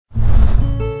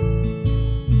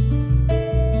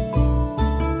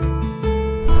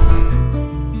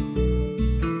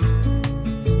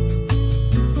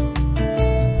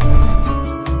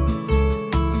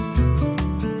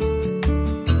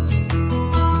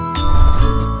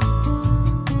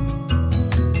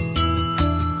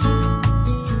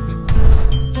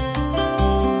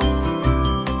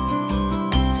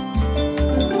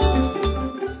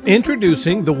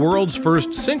Introducing the world's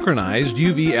first synchronized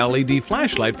UV LED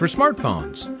flashlight for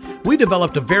smartphones. We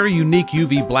developed a very unique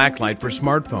UV blacklight for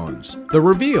smartphones, the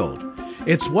ReveaLED.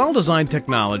 Its well-designed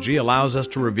technology allows us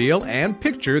to reveal and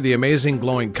picture the amazing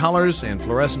glowing colors and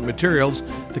fluorescent materials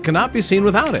that cannot be seen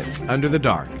without it under the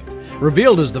dark.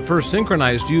 ReveaLED is the first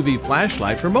synchronized UV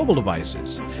flashlight for mobile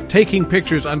devices. Taking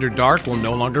pictures under dark will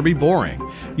no longer be boring.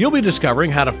 You'll be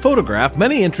discovering how to photograph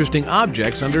many interesting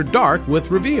objects under dark with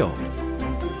ReveaLED.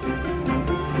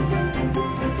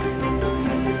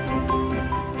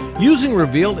 Using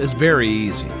ReveaLED is very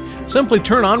easy. Simply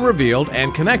turn on ReveaLED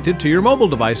and connect it to your mobile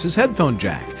device's headphone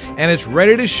jack, and it's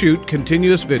ready to shoot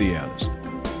continuous videos.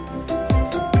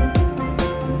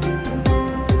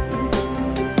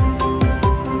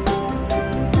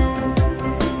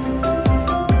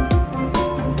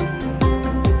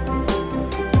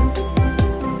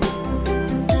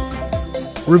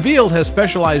 ReveaLED has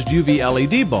specialized UV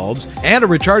LED bulbs and a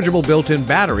rechargeable built-in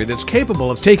battery that's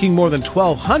capable of taking more than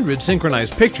 1,200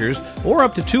 synchronized pictures or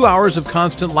up to 2 hours of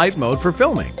constant light mode for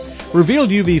filming. ReveaLED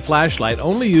UV flashlight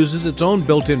only uses its own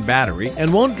built-in battery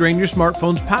and won't drain your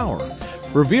smartphone's power.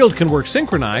 ReveaLED can work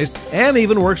synchronized and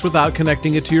even works without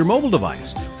connecting it to your mobile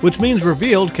device, which means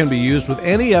ReveaLED can be used with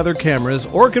any other cameras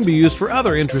or can be used for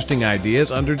other interesting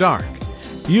ideas under dark.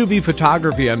 UV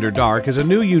photography under dark is a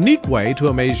new, unique way to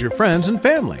amaze your friends and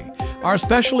family. Our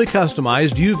specially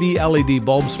customized UV LED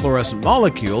bulbs' fluorescent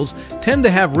molecules tend to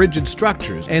have rigid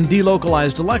structures and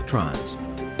delocalized electrons.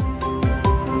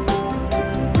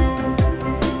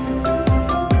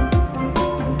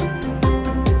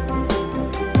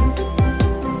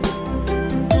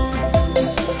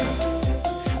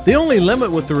 The only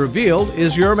limit with the ReveaLED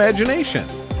is your imagination.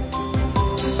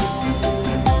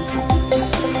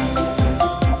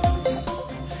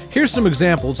 Here's some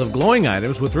examples of glowing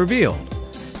items with ReveaLED.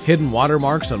 Hidden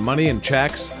watermarks on money and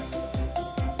checks,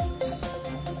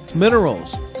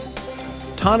 minerals,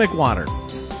 tonic water,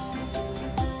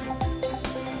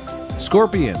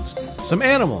 scorpions, some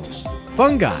animals,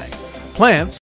 fungi, plants,